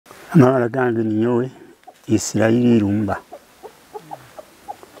amabara gange niyowe Isirayeli Irumba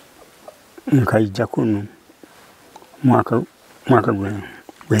nkaija kuno mwaka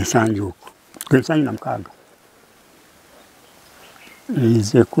gwensanju uko gwensanju na mkaga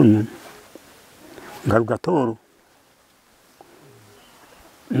nize kuno ngaruga toro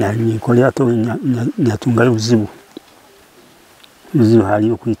na nikolea to nyatunga uzibu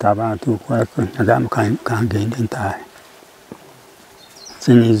hali ukwita abantu kwa nagamba kangende ntahe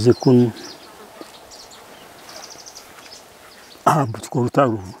sinize kuno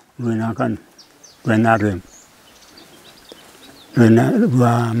butukutaru lwenakani lwenarem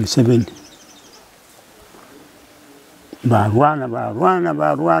lwa Museveni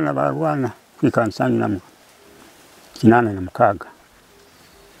barwana kwikansanyu namwe kinana na mkaga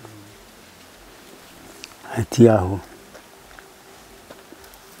ati aho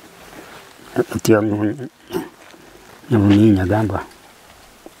ati nyabuninya gamba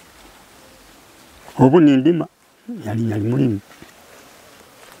obu nindima yali mulimi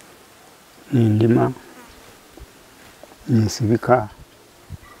nindima nisibika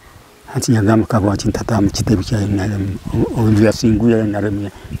ati nyagamba kabo ati ntatamu kitebu kya nalem obu yasinguye nalem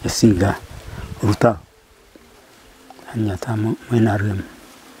yasinga ruta anyatamu mwenarem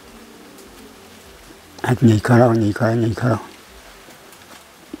ati nyikara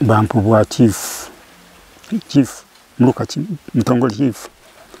bampu bwa chief muruka mtongole chief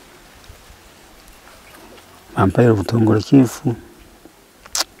bampaya mtongole chief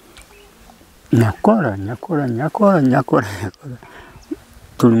nyakora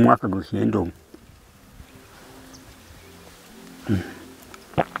tuli mwaka gukiendo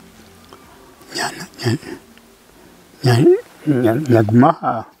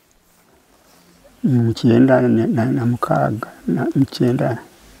nyagumaha mchienda na mkaga na mchienda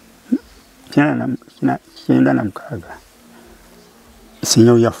na mkaga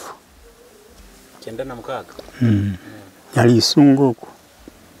sinyo yafu mchienda na mkaga yali isunguko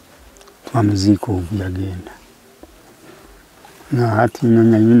twamuziko yagenda na hati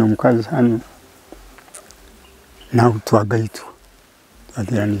nyonya yino mukazi hano na utwagaitu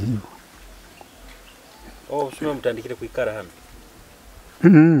twateraniziwa shuma mutandikire kwikara hano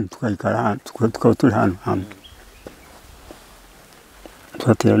tukaikara hano tukawuturi hano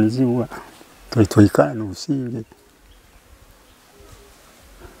twateraniziwa twikara n'ubusinge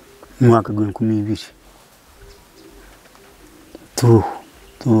mwaka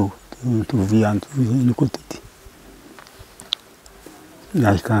gw'2020 tuviantu niko tuti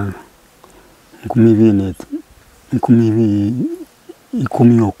naikana 10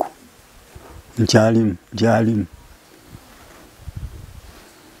 oko nchalimu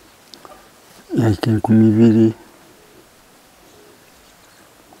yaike 12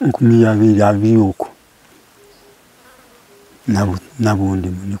 oko nabundi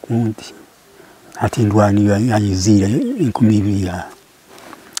munikundi ati ndwani yanyizira 12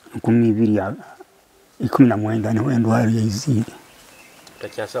 niho ndwari yizira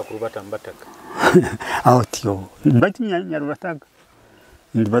takyasa kurubata mbataka aho tiyo mbati nyarubataka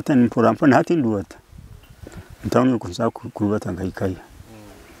ndibata nimporampa hati nduwata ntawuni kuza kurubata ngayikaya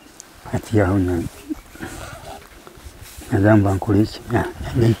hati yaho nagamba nkuriki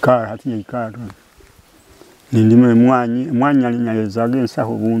nyikara hati nyikara nindime mwanya alinyayezage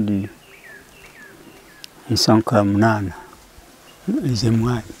nsaho bundi isanka munana ize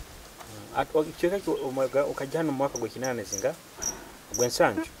mwanya Cheka ukajana mwaka gwe singa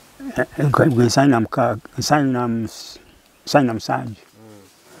gwensanju gwensanju na mkaga sanju na msanju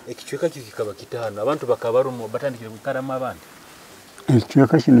ekichweka kikaba kitano abantu bakabarumo batandikire gukarama abandi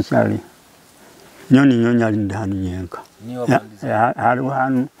ekichweka kino cyali nyoni ali ndahanu nyenka hari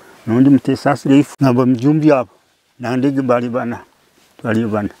hanu nundi mutesasire ifu nabo mjumbi abo na ndege bali bana twali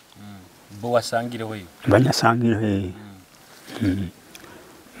bana bo wasangire hoyo banyasangire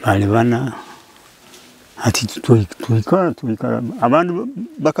bali bana ati tuikara abantu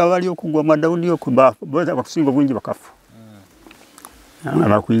bakabali okugwa madawundi okuba boza bakusinga bungi bakafu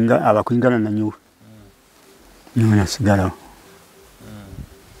abakwingana na nyuwe nyuwe sigara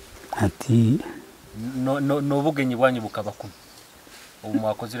ati no bugenyi bwanyu bukaba kuno ubu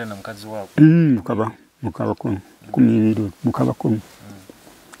mwakozire na mukazi wabo bukaba kuno 12 bukaba kuno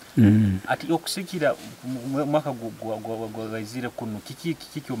ati okusikira mwaka gwagazire kuno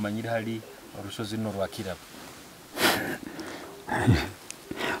kiki umanyira hali rusozi no rwa Kiraba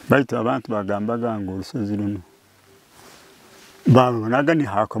baito abantu bagambaga ngo rusozi runo babonaga ni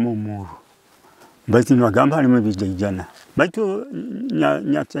hakamo umuru baito bagamba harimo bijyana baito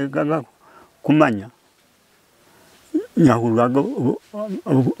nyatsegaga kumanya nyahuraga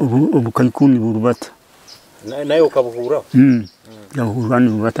ubukayikuni burubata nayo ukabuhura ya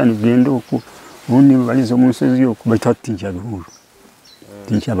uhuru batani gendo ku ubundi balizo mu nsozi yo kubata tinja bihuru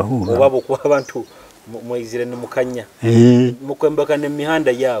tinja bahuru obabo kwa abantu moizire ni mukanya mukwembaka ne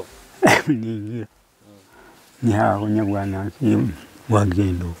mihanda yabo ni hawo nyabwana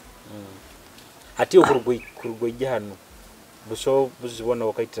wagendo ati okurugwe jahano buso buzibona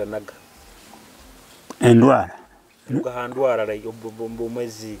wakaitira naga endwara ugahandwara like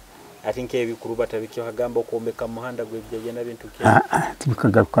mwezi ati nkebi kurubata bikyo hagamba kuombeka muhanda gwebye na bintu kye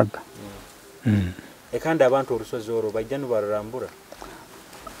tibikagarukaga ekanda abantu orusozi oro bajjanu bararambura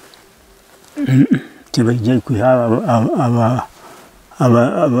tibajje kuhaba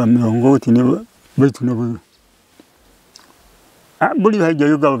aba milongoti ne baitu ne buli hajja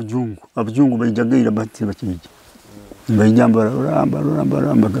yoga abjungu bajjagaira bati bakije bajjamba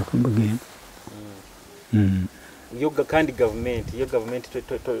ramba gakambagenda yoga kandi government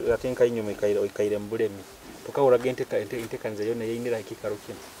atenka inyuma ikaire mbulemi tukahura gente kanze yone yinira hikikaro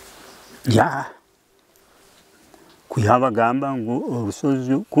kino ya kuyaba gamba ngo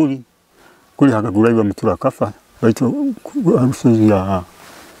orusozi kuri hakagura iba mutura kafa baitu orusozi ya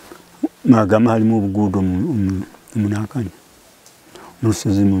magama harimo ubugudo munakani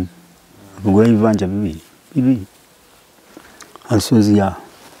nusozi mu ubwo ibanja bibi orusozi ya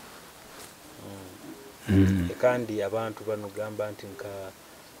kandi abantu banugamba nti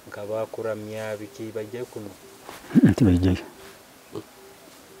nka bakuramya biki bajye kuno nti bajye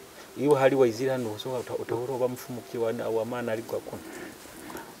iyo hali waizira hano so utahoro bamufumu kiwana awamana ari kwa kuno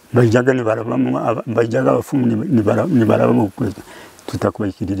bajaga ni barabamu bajaga abafumu ni barabamu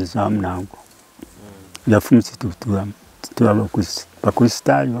tutakubikiririza hamwe ntabwo yafumu turaba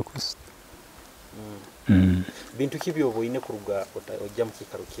bakusitari bintu kibyo boyine kuruga ojja mu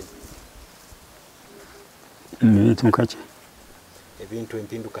kikaro kino bintu nkache ebintu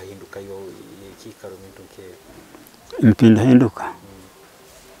empinduka hinduka yo kikaro bintu nke impinda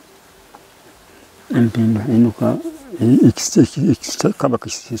hinduka ikisakaba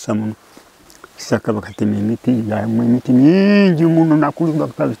kisisamu kisakaba kateme imiti ya imiti mingi umuntu nakulinga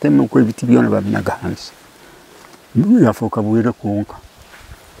kabiteme ko ibiti byona babinaga hansi yafoka bwira kunka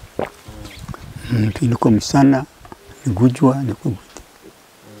impinduka musana igujwa niko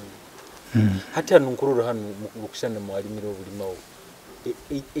hati anunkurura hano mukusana mwalimiro bulimawo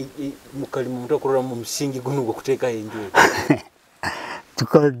mukali muntu akorora mu musingi gunugo kuteka henjwe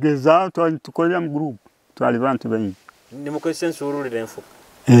tukageza tukorera mu group twali bantu bayi ni mukosense ururire mfuka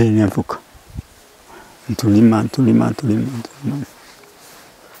nemfuka tulima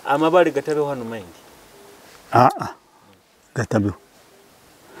amabali gatabe hano maingi gatabe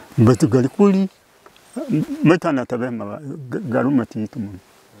mbatu gali kuli metana tabema garuma titumu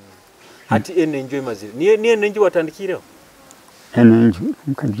hati enjoy mazira ni enjoy watandikireho enjoy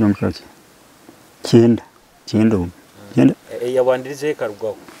nkajyomkaje cyenda yawandirize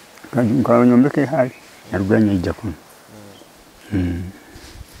karugwaho kanyombeke hali yaruganye ijya kuno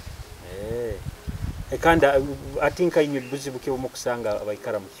ekanda atinka inyo buzibuke mu kusanga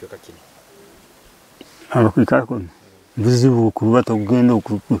abayikara mu kiyoka kino abakwikara kuno buzibuku batagenda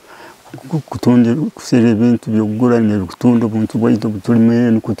kutonde kusere bintu byo kugurana kutonde buntu bwito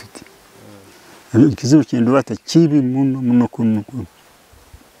butulimene nukututi ikizibu cyendo bata kibi muno kuno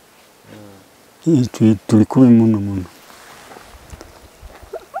tulikubi muno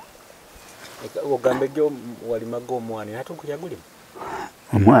ogambe gyo wali mago omwani nato kuyaguli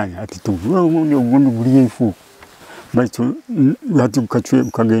omwani ati tuvuga ubundi buriye ifu baitu hati kachwe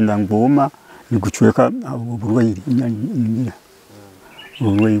kagenda ngoma niguchweka uburwayi nyanya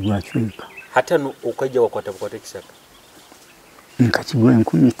uburwayi bwachweka hata ukaja wakwata kisaka nkachigwe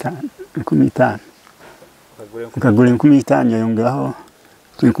 15 ukagule 15 yongeraho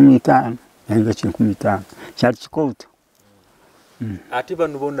 15 yanga 15 cyari kikoto ati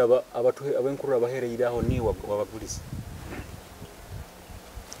banu bona abatu abenkurura bahereyira aho ni wabagulisa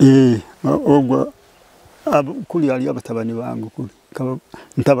ogwa kuli ali abatabani bangu kuli kaba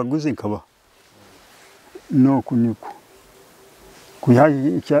ntabaguze nkaba no kuniko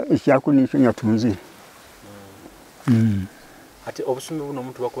kuyaje icyakunisho nyatunzi ati obusumi buno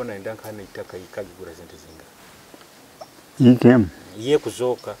muntu bakona ndanka hana itaka ikagigura zente zinga ikem iye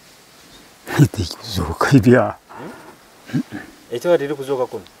kuzoka ibya echo atiri kuzoka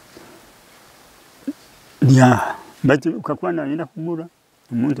kuno ya bati ukakwana ina kugura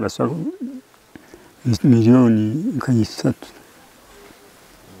umuntu basaba milioni kayisatu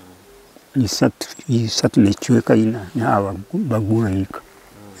isatu nechweka ina nyawa bagura ika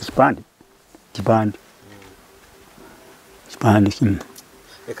kipande kim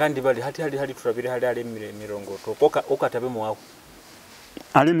ekandi bali hati turabire hali mirongoto okatabe mu wako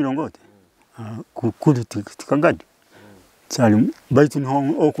ali mirongote kukuli Kagadi Sali baitu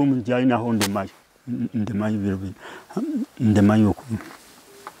no okumujai na honde mayo birobi nde mayo ku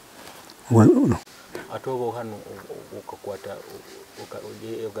atobo hano ukakwata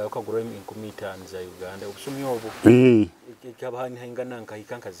ukagura inkumita za Uganda ubusumyo obo ikabahani hangana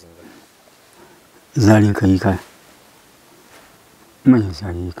nkahikanka zinga zali nkayika manya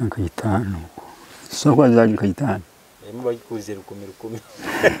zali kanka itano so kwa zali nkayitano muba yikuze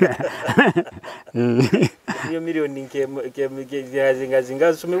 10 iyo milioni nke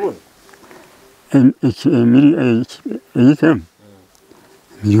zinga sume buno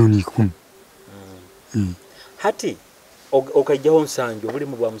milioni 10 hati okajjaho nsanjo buli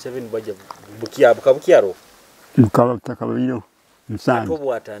mu bwa Museveni bajja bukyaro mukaba takabiro nsanjo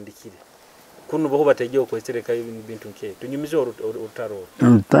atobo atandikire kuno bo bateje okwesereka ibintu nke tunyumize urutaro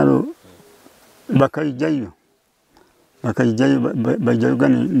bakaijayo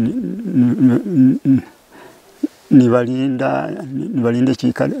bajayugana ni balinde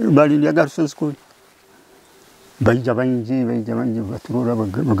chika balinde garuso school bajja banji baturura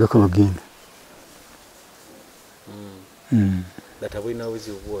bagakabagenda databwina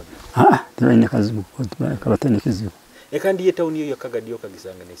wizi ubona tibaine kazibu kabatene kizibu ekandi ye town yo Kagadi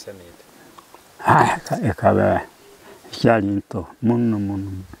okagisanga ne sanete ekaba cyali nto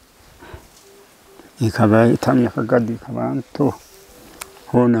muno ikaba tamya Kagadi kabanto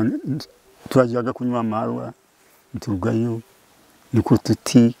hona twajaga kunywa marwa ntugayo niko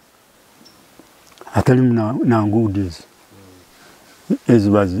tuti atali na ngudezi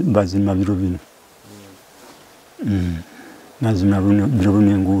ezo bazima biro bino nazima biro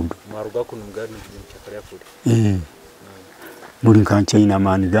bino ngudu maruga kuno mgani cyakara kuri muri nkancha ina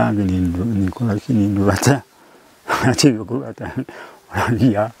mani gange nikola kini ndubata atiyo kubata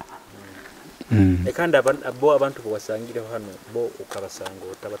ya ekanda abantu basangira hano bo ukabasanga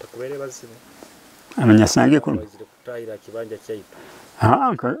utabata kubere bazima abanyasange ko kutayira kibanja cyaitu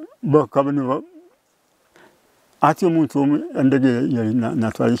bakabano ati umuntu ndege yali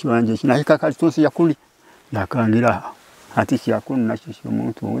natwali kibanje kinahika kalitosi yakuli nakangira ati cyakunu nakisho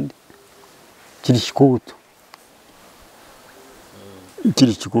umuntu wundi kiri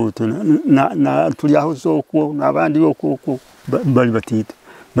kikuto na tuli aho soko nabandi yoko bali batita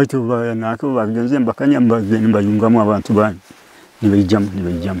baitu nako bagenze mbakanyamba bayungamo abantu bani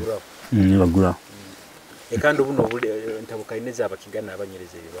nibajyamu nibagura ekandi ubuno ntabukaineza abakigana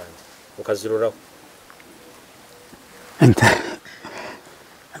abanyereze bibanje ukaziruraho enta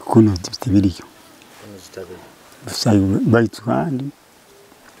kuno tibiriyo sayo baitu kandi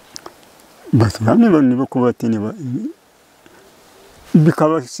basubamwe nibo kubatene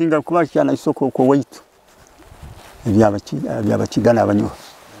bikaba singa kubashana isoko ko waitu byabakigana abanyo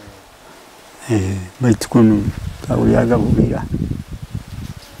baitu kuno tawuyaga bubira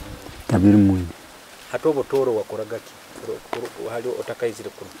tabiri mu hatobo toro wakoraga ki hali otakayizire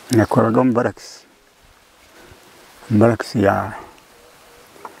kuno nakoraga mbarakisi ya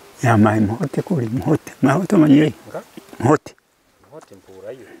mahote kuri mahote manyei mahote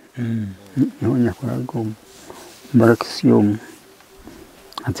mpurayo nonya koraga mbarakisi yo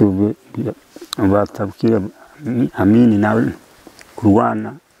ati batabukira amini nawe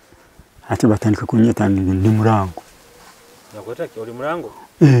kurwana ati batandika kunyetangira ndi murango nakotaki uri murango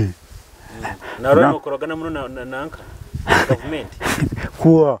naro mukoroga muno nanka government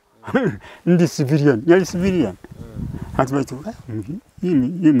kuwa ndi civilian yali civilian ati baitu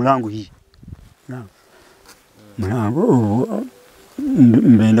ni murango hii murango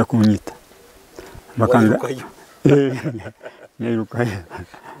mbenda kunyita bakanga nyirukayo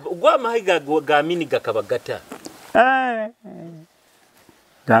gwa mahiga gamini gakabagata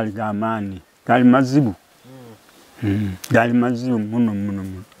gali gamani gali mazibu gali mazibu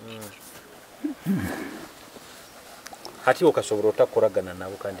muno hati okashobora utakoragana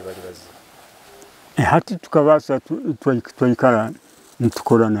nabo kandi bari bazi hati tukabasa twayikara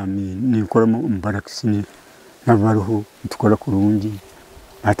nitukorana nikora mu mbarakisini nabaruho tukora kurungi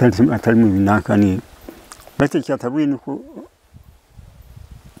atari mu binaka ni bate cyatabwini ko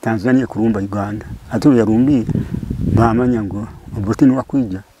Tanzania kurumba Uganda atu yarumbi bamanya ngo ubutini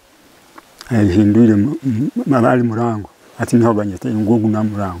wakwija hindure mabali murango ati niho banyete ngugu na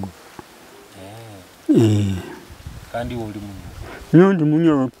murango kandi uri ndi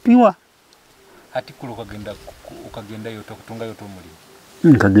munyo piwa hati kulo ukagenda yoto kutunga yoto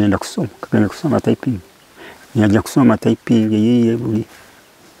muri kagenda kusoma typing nyaja kusoma typing yeye buri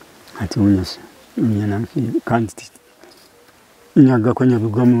ati unyase nyanamfi kandi nyaga kwenye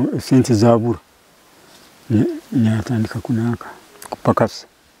bugamo senti zabura nyatandika kunaka kupakasa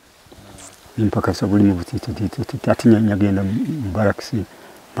nimpakasa buli mu butito ati nyagenda mubarakisi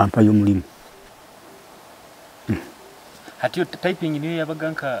pampa yo mulimo Hati typing niyo yabaga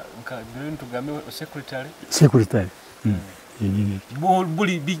nka biro tugambe secretary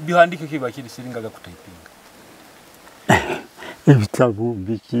buli bihandike kiba kiri siringaga ku typing ebitabu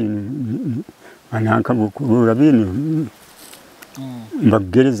biki ananka bukura bino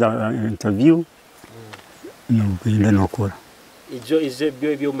mbagereza interview n'ubwenda nokora ize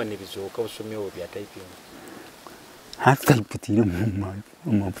byo mane bizoka usomyeho bya typing hata ipitire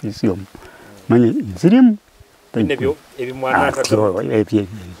mu office yo manye zirimu nebyo ebimwana akato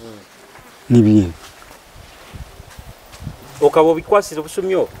nibiye okabo bikwasira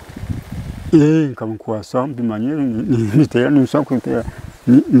busomyo nkamukwasa mbimanye nitera nisakutera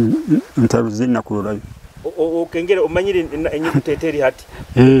ntaruzi nakurora okengere umanyire enyuteteri hati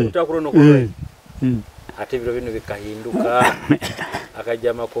utakurono ko hati biro bino bikahinduka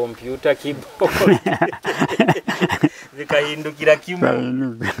akaja ma computer keyboard bikahindukira kimwe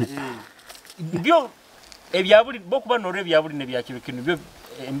byo ebyabuli bokuba nore byabuli ne byakiro kinu byo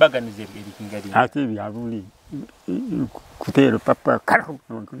embaganize ebikingari hati byabuli kutero papa karo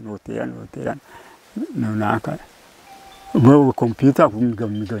notera nonaka bo computer kumiga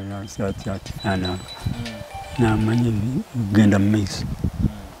ya sati ana na manye genda mesi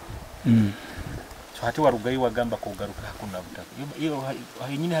so hati warugayi wagamba kugaruka hakuna butaka iyo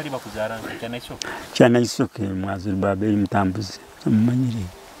nyine hari bakuzaranga cyana isoke mwaziri babe imtambuzi manyire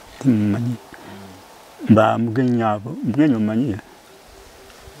timanye ba mugenyabo mugenyo manyire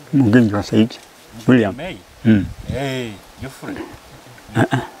mugenyo wasaidi William yofure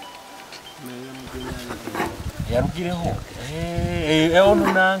yarugireho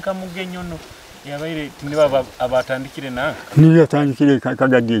ono nanka mugenyo no yabaire tiniba abatandikire nanka niyo atandikire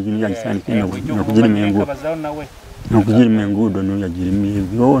Kagadi ni yagisandikire no kugira mengu no kugira mengudo no yagira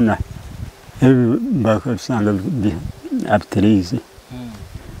imibona bakasanga abterize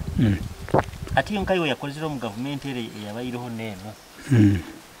ati yonkayo yakozero mu government ere yabayireho neno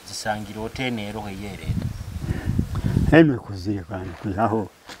zisangiro tenero heyere heme kuzire kandi kwihaho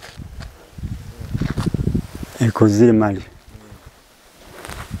ekozire mali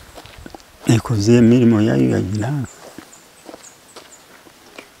ekozire mirimo yayo yagira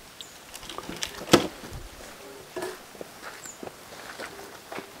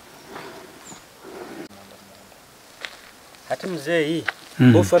ati mzee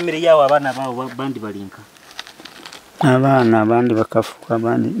bo family yawo abana bawo bandi balinka abana abandi bakafuka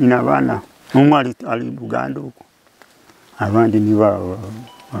abandi ina abana umwe ali Buganda uko abandi ni babo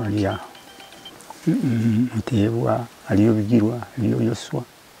aliya mutebwa aliyo bigirwa aliyo Yoswa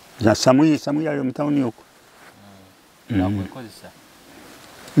za Samuel ali mutawuni uko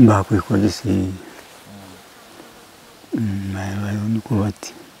bakwekozesa mayo niko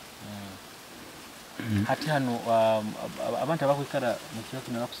bati hati hano abantu abakwikara mu kiyo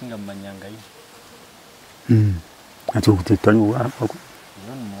kinara kusinga mu manyanga yi ati ukutitali wako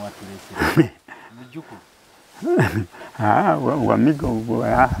none mu waturese mujuko wamigo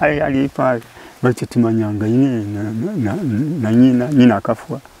ali pa bati tumanyanga yine na nyina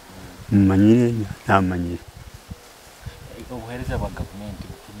akafwa manyire namanyire obuhereza bwa government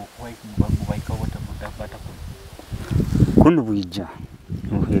bubaika bata kuno bujja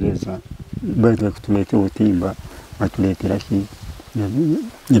obuhereza bado kutulete utimba batuletera ki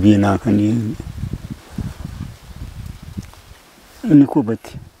nibinaka ni niko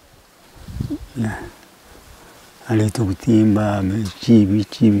bati aleta utimba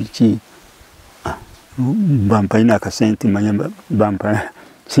chibi bampa ina kasenti manya bampa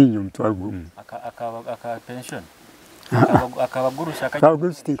sinyo mtwagumu aka pension akabagurusha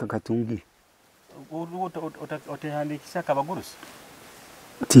akabagurusha tinka katungi otehandikisha akabagurusha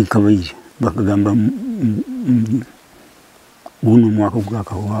tinka bayi bakagamba uno mwaka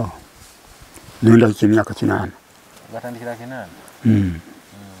gwaka wao nenda kimyaka kinana batandikira kinana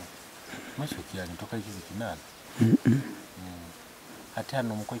mashokiya ntoka ikizi kinana hati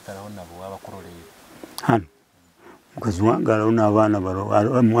hano mukoikaraho nabo abakororeye hano mukazi wangara n'abana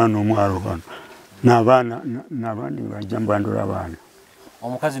baro mwana omwaro hano n'abana n'abandi bajambandura abana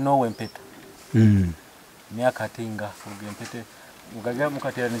omukazi nowe mpeta myaka atinga ubwe mpete mugaga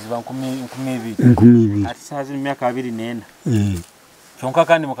mukateraniza 12 ati sazi myaka 24 chonka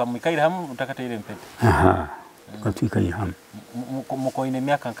kandi mukamikaira hamu utakatere mpete katwikaira hamu muko ine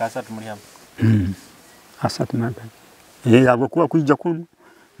myaka nkasatu muri hamu asatu naka yabo kuba kwijja kuno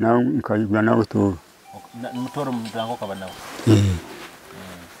na nkayigwa nawe to mutoro mdango kabanawo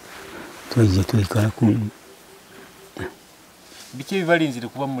twaje twikara kuno biki bibalinzire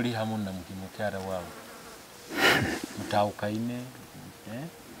kuba muri hamu na mukimukyara wawe mutaukaine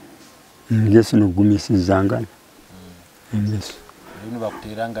Yesu no gumisizanga Yesu bino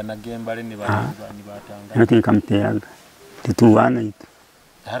bakuteranga na gembale ni batanga nati kamteraga tituwana itu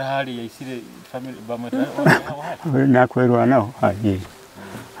hali yaisire family bamwe nakwerwa naho haye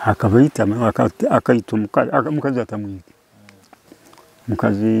akabaita akaita mukazi atamwiki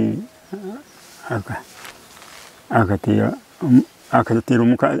mukazi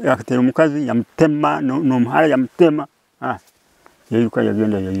akatera umukazi yamtema n'umuhara yamtema yiruka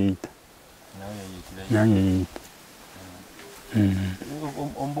yagenda yayita nayo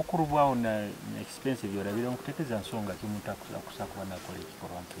ombukuru bwawo na expensive yorabira nkuteteza nsonga kimuntu akusakuba nakole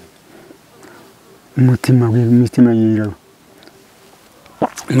ekikolwa nti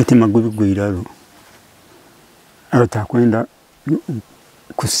mutima gw'ibigwiraro atakwenda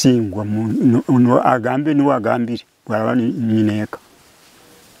kusingwa agambe niwe agambire bwaba nyineka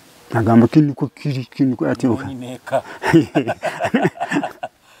agamba kini ko atibuka nyineka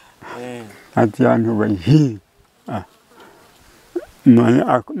ati antu bayi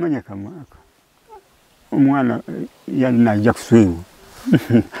manya kamaka umwana yali najja kuswewa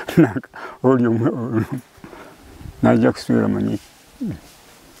olyo najja kuswera manyi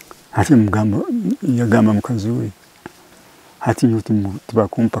ati yagamba mukazi we ati nyuti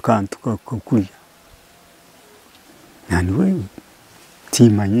tubakumpa kantu kokulya nani wewe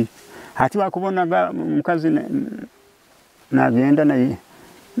timanyi ati bakubona mukazi nagenda naye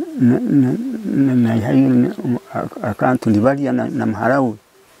hayo akantu ndibalya na maharawe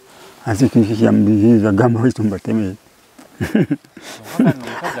ati kishya mbihiza gamba wetu mbatemeye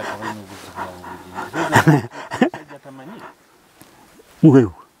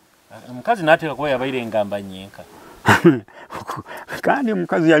wewe mukazi nateka ko yabaire ngamba nyenka kandi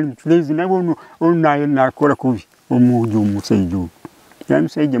mukazi yali mtulezi nabo naye nakora kubi omuju musaijo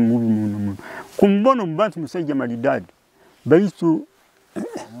yamusaije mubi muno kumbono mbantu musaije malidadi baitu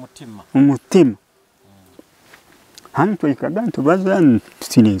umutima hantu ikagantu bazan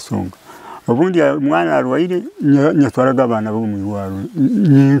tinesonga obundi mwana arwaire nyatwaraga abana bo muwaro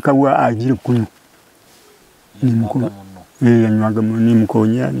nyinka wa agire kuno nimko yanywaga ni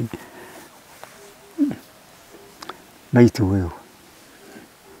mukonyani baitu wewe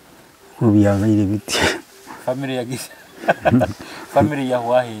ubiyabaire biti family yagise family ya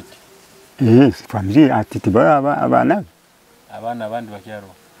wahiti family atitibara abana abandi bakyaro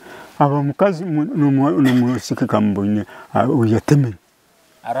aba mukazi n'umusike kambonye uyateme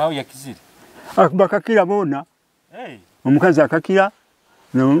araho yakizire bakakira bona omukazi akakira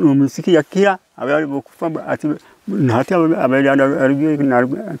n'umusike yakira abali bokufa ati ntati abali argiye na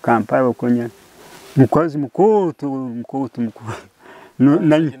Kampala okonya mukazi mukoto no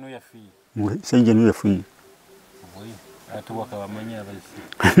nani sanje no yafi atu wakabamanya abaisi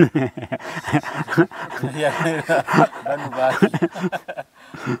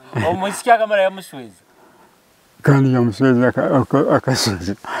omusiki akamara yamusweza kandi yamusweza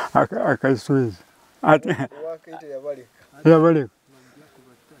akasweza ati wakite yabaleka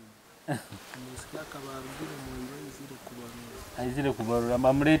omusiki akabarugire mu njo izire kubarura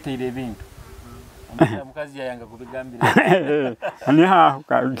mamurete ile bintu mukazi yayanga kubigambira ani ha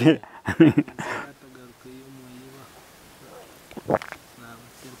kage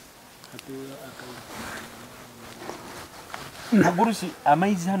mugurushi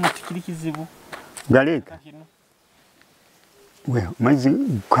amaizi hano tikiri kizibu galeka we maizi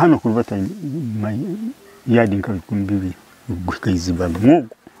kano kulibata yadi nkabikumbibi gukayiziba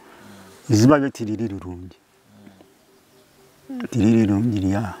mugo iziba tiriri rungi tiriri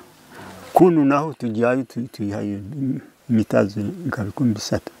rungi ya kunu naho tujayo tuyayo mitazi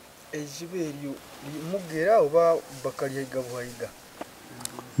nkabikumbisata ejiberiyo mugera oba bakariye gabuhaiga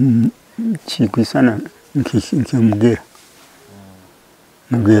chikwisana nkimugera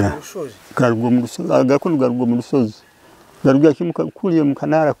mugera garwo mu rusozi agakunu garwo mu rusozi garwo kimuka kuriye mu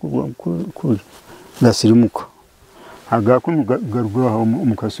kanara kuri gasirimuka agakunu garwo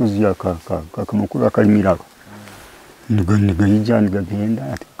mu kasozi yakamakuru akalimiraho niga yijani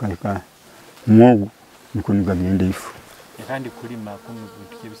gagenda atikaka mwogo niko nigagenda ifu kandi kulima kuntu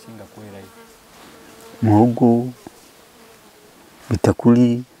bisinga kwera mwogo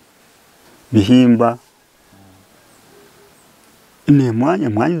bitakuli bihimba ne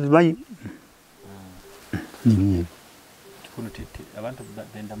mwanya zibayi niye kuntu tete abantu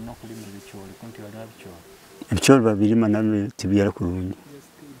benda mno kulima bicholi kuntu bali bicholi bicholi babirima nabe tibiyara kurungi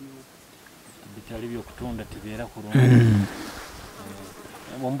bitali byo kutunda tibiyara kurungi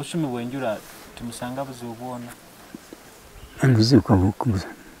ombusumi bwenjura tumusanga buzobona anguze ukabukuza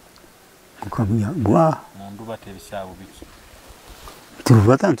ukabuya bwa mundu batebisabo biki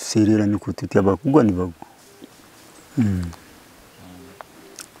turubata ntuserera niko tutaba kugwa nibago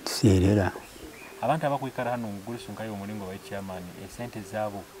tuserera abantu abakwikara hano ngurusu nkayo mulingo wa chairman esente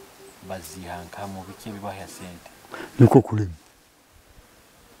zabo bazihanka mu biki bibaha sente niko kulima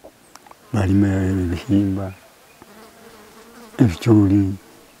balima ebihimba ebikyoli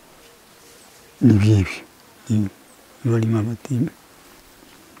nibyebyo balima abatimba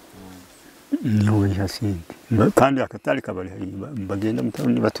niho bayiha sente kandi akatali kabali bagenda mu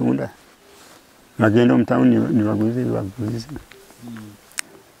tawuni batunda bagenda mu tawuni nibaguze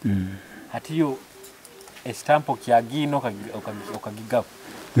hatiyo estampo kyagino okagigaba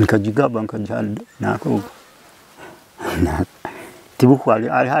nikajigaba nkajanda nako tibukwali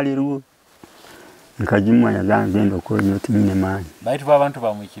ali rugo nkajimwa yagenda ko nyoti nyine mani baitu babantu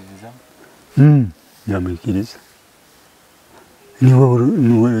bamwikiriza yamwikiriza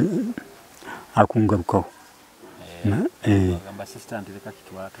niwe akungarukaho gamba assistant leka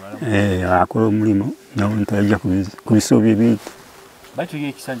kitwala akora umurimo nawe ntajya kubisobya ibindi baitu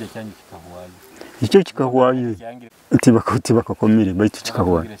yekisanja cyanyu kikahwaye icyo kikahwaye tibakakomere baitu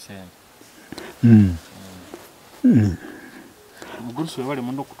kikahwaye mugurusu bale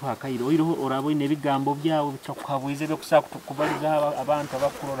mundo kutuha kairo oiro orabo ine bigambo byawo bicakwabwize byo kusaka kubaliza abantu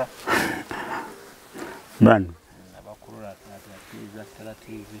abakurora bano abakurora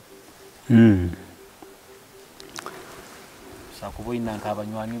TV sakuboina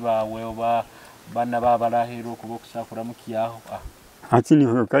nkabanywanyi bawe oba bana babalahero kubo kusakura mukiyaho ati ni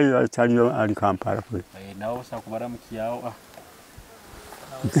kayo ataliyo ali Kampala kwe nawo sakubara mukiyaho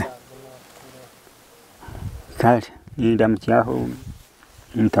kale ninda mukiyaho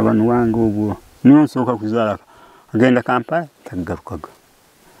mtabanu wangu ubwo niyo nsoka kuzala agenda Kampala tagarukaga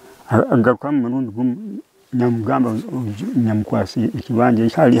agaruka mu rundi nyamugamba nyamukwasi ikibanje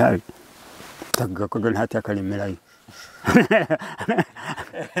cyali tagarukaga hati akalimerayo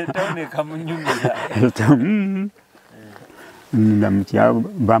tawne kamunyumira ndamutya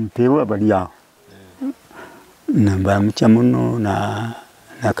bampewa baliyaho nambamutya muno na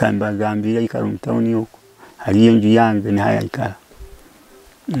kamba gambira ikara mu town yuko hariyo nju yange ni haya ikara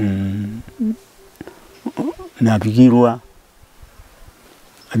nabigirwa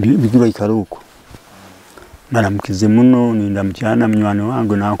ikara uko baramukize muno nindamutyana mnywano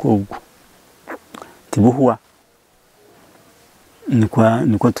wangu nako ubwo tibuhwa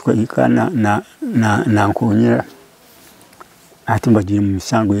nikwa tukayikana na nkonyera ati mbagiye mu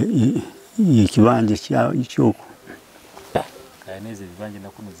misango y'ikibanje cy'icoko kaneze bibanje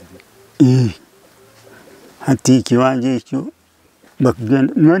nakunuzira ati ikibanje cyo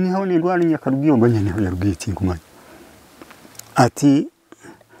bakugenda nani hawo ni ndwara nyakarugiyo mbanye niho yarugiti kumanya ati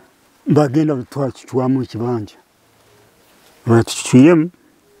bagenda bitwachwa mu kibanje batuciyemo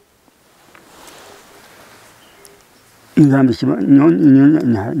ngambe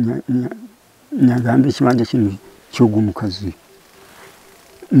nyagambe kibanje kintu cyogumukazi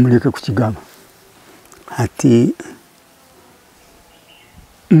mureka kukigaba ati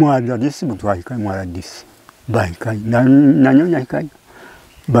mwadadisi mutwahika mwadadisi bahikai nanyonya hikai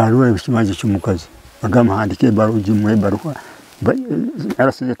baruwe kibanje cyumukazi bagama handike baruji mwe baruwa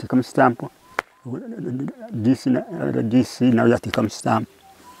arasize tikam stamp disi na yati kam stamp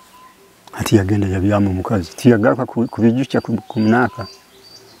ati yagenda yabyamo mukazi tiyagaruka kubijuca kumunaka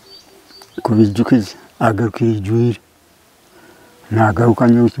kubijukiza agarukira ijwiri nagaruka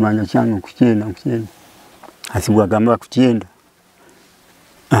nyo kibanja cyangu kucyenda ati bwagamba kucyenda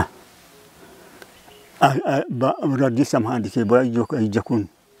ba radisa mhandike bajo ijja kun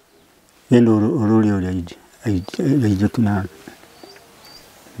yendo uruli ijja tuna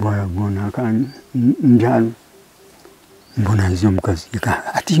baya bona kan njalo mbona izo mukazi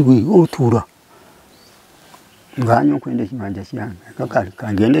ati we otura nganyo kwende kibanja cyangu kakali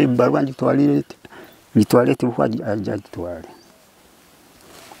kangende barwa njitwalete bukwaji aja twale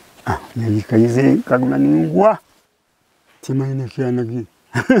nikayize kaguma ningwa timayine kyanagi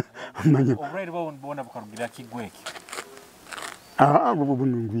manya already bona bukarugira kigweki abo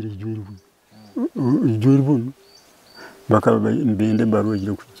bunungwira ijuri bunu bakaba mbende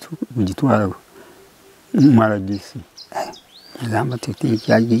barogire kugitwara mara disi ngamba tete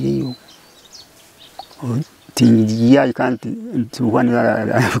cyagiyeyo tingi yayi kandi tubani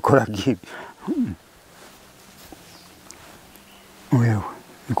akora gibi wewe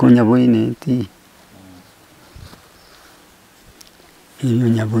ikonya boine nti iyo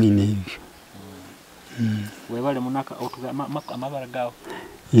nyaboine ibyo webale munaka otuga amabara gawo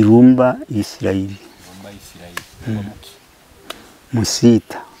Irumba Israeli muki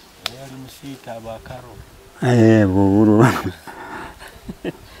musita yali musita bakaro buburu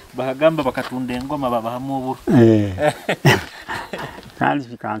bahagamba bakatunda engoma babahamu uburu kandi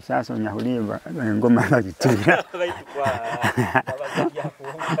bikansasa nyahurimba engoma bagitura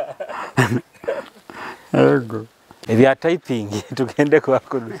ego ebya typing tugende kwa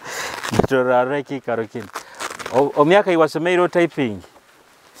kudu torara kikaro kino Omyaka iwasomeiro typing.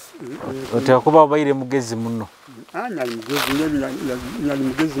 Otakuba obaire mugezi muno. Nyali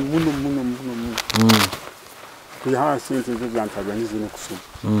mugezi muno. Kuya sente zo zantaganyize no kusoma.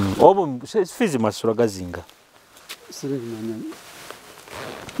 Obo fizi masura gazinga. Sire nanya.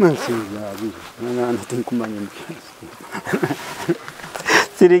 Mansi yabi. Nana ntinkumanya mukezi.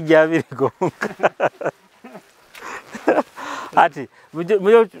 Sire gyabire gonka. Ati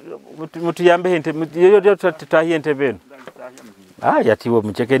mutuyambe ente yoyo tutahiye ente beno. Yatiwo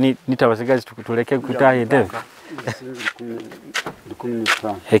mucheke nitabasigazi tuleke kutahiye ente.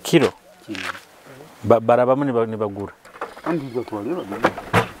 Hekiro. Barabamu ni bagura. Andi gatwalira.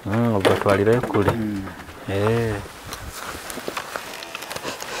 Obatwalira kule.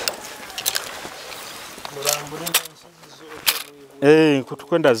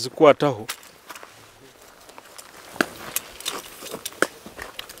 Kutukwenda zikwataho.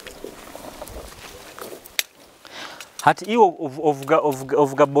 Hati iyo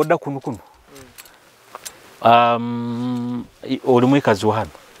ovuga boda kuno. Oli mwikazi wa hano.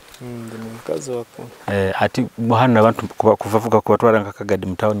 Ndi mwikazi wa kuno. Hati hano abantu kuvavuga kubatwara nka Kagadi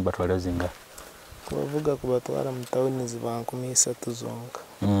mtawuni batwara zinga. Kuvavuga kubatwara mtawuni ziba 13 zonka.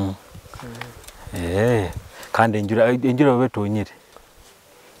 Kandi enjura wetonyere.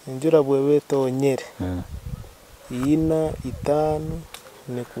 Enjura bwebetonyere. 4, 5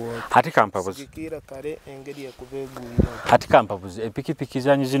 nekuwa. Hati kampabuzi. Sikira kare engeri yakubegurira. Hati kampabuzi epikipiki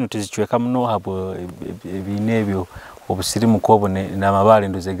zanyu zino tizichweka muno habo ebinebyo obusirimu kobone namabale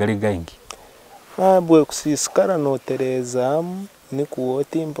ndoze gali gaingi. Bwe kusisikara noterezamu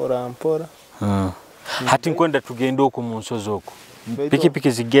nikuwoti mpora. Hati nkwenda tugenda oku munsozo oku.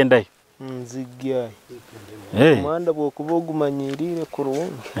 Pikipiki zigendayo. Nzigyayo. Mwanda bwo kubogumanyirire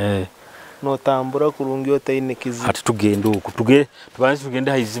kurungi. Notambura kurungi otayine kizi. Hati tugenda oku tubanze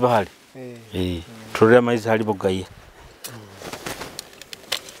tugenda hayiziba hali. Turore amaizi hali bogaye.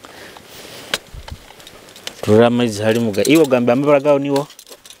 Turore amaizi hali mugaye. Iwo gambe amabara gawo niwo.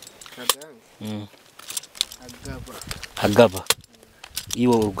 Agaba.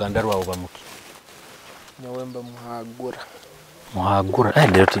 Iwo uruganda rwawo bamuki. Nyawemba Muhagura.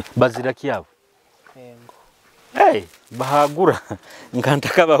 Ndeti bazira kiyabo. Bahagura.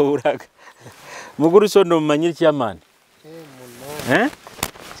 Nkantaka bahuraga. Muguru sono manyiri cyamani.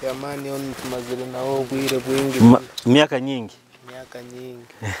 Cyamani on tumazire nawo gwire bwingi. Myaka nyingi.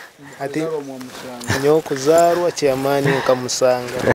 Ati nyoko zarwa cyamani ukamusanga.